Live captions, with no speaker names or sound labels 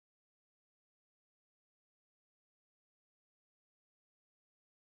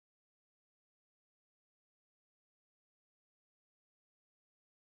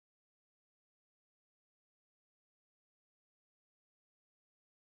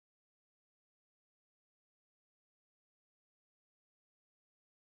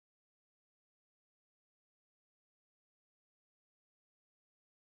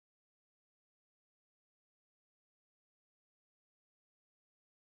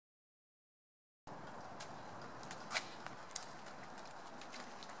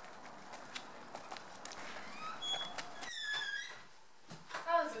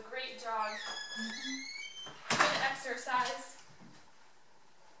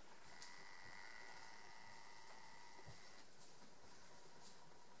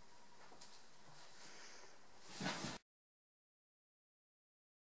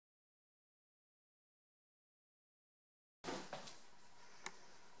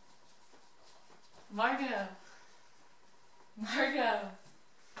Margot. Margot.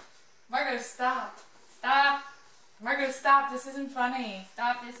 Margot, stop. Stop. Margot, stop. This isn't funny.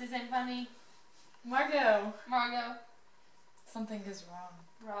 Stop, this isn't funny. Margot. Margot. Something is wrong.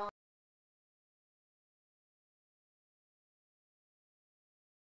 Wrong.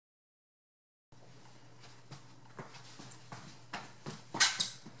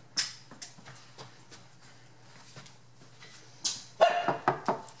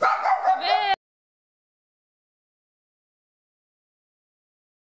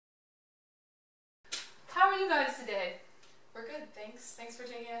 How are you guys today? We're good, thanks. Thanks for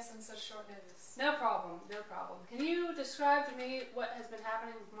taking us on such short notice. No problem, no problem. Can you describe to me what has been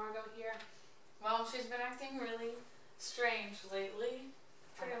happening with Margot here? Well, she's been acting really strange lately.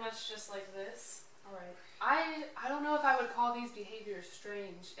 Pretty much just like this. Alright. I don't know if I would call these behaviors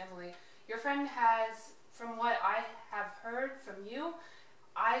strange, Emily. Your friend has, from what I have heard from you,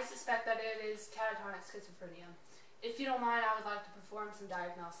 I suspect that it is catatonic schizophrenia. If you don't mind, I would like to perform some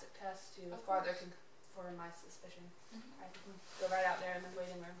diagnostic tests to further confirm my suspicion. I can go right out there in the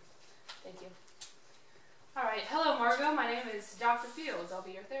waiting room. Thank you. Alright, hello Margot, my name is Dr. Fields. I'll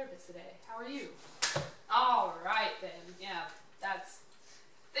be your therapist today. How are you? Alright then, yeah, that's...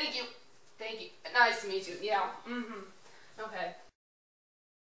 Thank you. Thank you. Nice to meet you. Yeah, okay.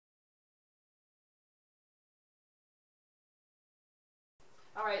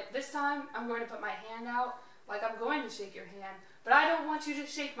 Alright, this time I'm going to put my hand out like I'm going to shake your hand, but I don't want you to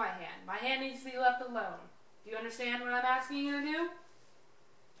shake my hand. My hand needs to be left alone. Do you understand what I'm asking you to do?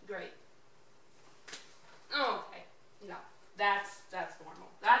 Great. Okay. No, that's normal.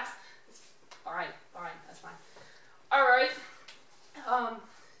 That's alright, fine, that's fine. Alright.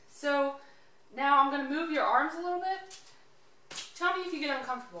 So now I'm gonna move your arms a little bit. Tell me if you get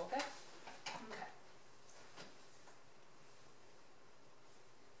uncomfortable, okay? Okay.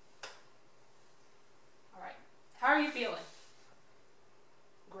 Alright. How are you feeling?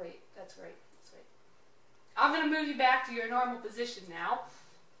 Great, that's great. That's great. I'm gonna move you back to your normal position now.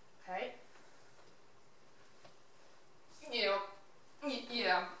 Okay? Yeah.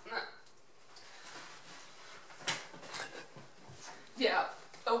 Yeah.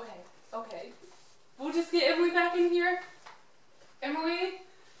 Okay. We'll just get Emily back in here. Emily?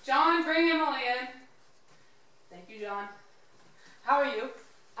 John, bring Emily in. Thank you, John. How are you?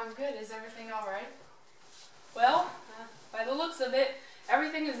 I'm good. Is everything alright? Well, by the looks of it,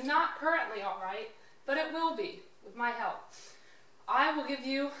 everything is not currently alright, but it will be, with my help. I will give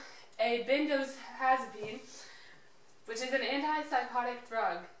you a benzodiazepine, which is an antipsychotic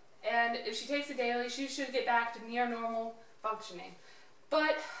drug, and if she takes it daily, she should get back to near normal functioning.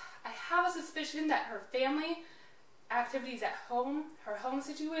 But I have a suspicion that her family activities at home, her home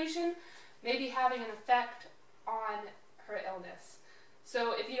situation, may be having an effect on her illness.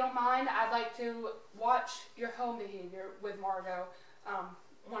 So if you don't mind, I'd like to watch your home behavior with Margot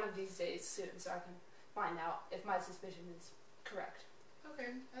one of these days soon, so I can find out if my suspicion is correct.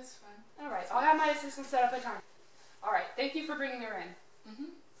 Okay, that's fine. Alright, I'll have my assistant set up a time. Alright, thank you for bringing her in.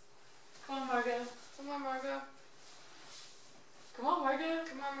 Come on, Margot. Come on, Margot. Come on, Margot.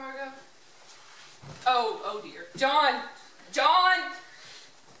 Come on, Margot. Oh dear. John! John!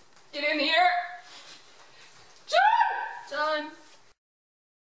 Get in here! John!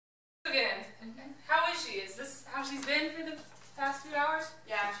 Again. How is she? Is this how she's been for the past few hours?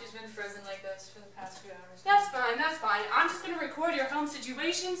 Yeah, she's been frozen like this for the past few hours. That's fine, that's fine. I'm just going to record your home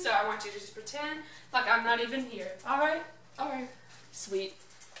situation, so I want you to just pretend like I'm not even here. Alright? Alright. Sweet.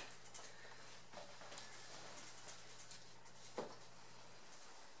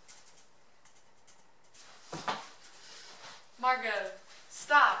 Margot,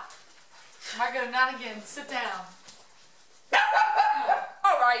 stop. Margot, not again. Sit down.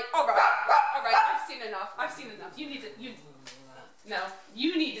 Alright. I've seen enough.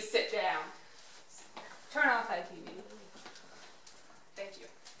 You need to sit down. Turn off that TV. Thank you.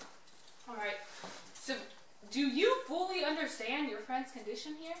 Alright. So, do you fully understand your friend's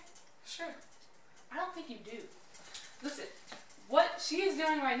condition here? Sure. I don't think you do. Listen, what she is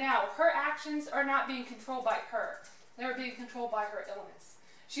doing right now, her actions are not being controlled by her. They're being controlled by her illness.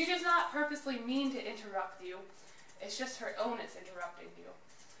 She does not purposely mean to interrupt you. It's just her illness interrupting you.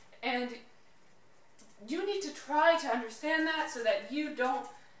 And you need to try to understand that so that you don't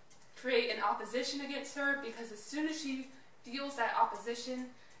create an opposition against her, because as soon as she feels that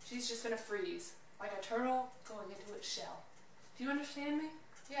opposition, she's just going to freeze, like a turtle going into its shell. Do you understand me?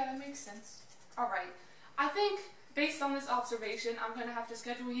 Yeah, that makes sense. Alright. I think, based on this observation, I'm going to have to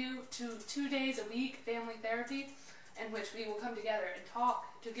schedule you to 2 days a week family therapy, in which we will come together and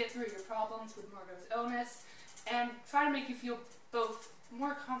talk to get through your problems with Margot's illness and try to make you feel both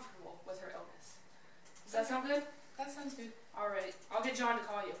more comfortable with her illness. Does that sound good? That sounds good. Alright, I'll get John to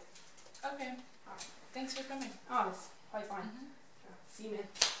call you. Okay. Alright. Thanks for coming. Oh, it's probably fine. Mm-hmm. See you, man.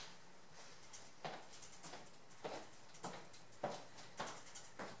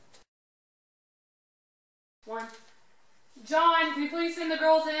 One. John, can you please send the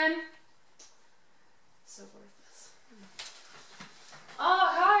girls in? So worthless. Oh,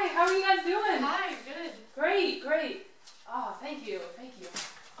 hi. How are you guys doing? Hi, good. Great, great. Oh, thank you. Thank you.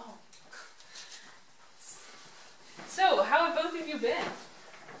 Oh. So, how have both of you been?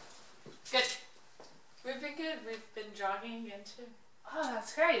 Good. We've been good. We've been jogging again too. Oh,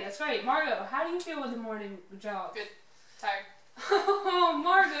 that's great. That's great. Margot, how do you feel with the morning jog? Good. Tired. Oh,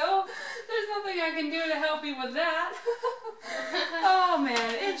 Margot, there's nothing I can do to help you with that. Oh,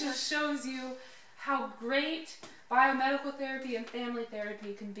 man, it just shows you how great biomedical therapy and family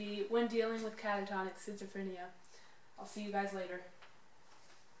therapy can be when dealing with catatonic schizophrenia. I'll see you guys later.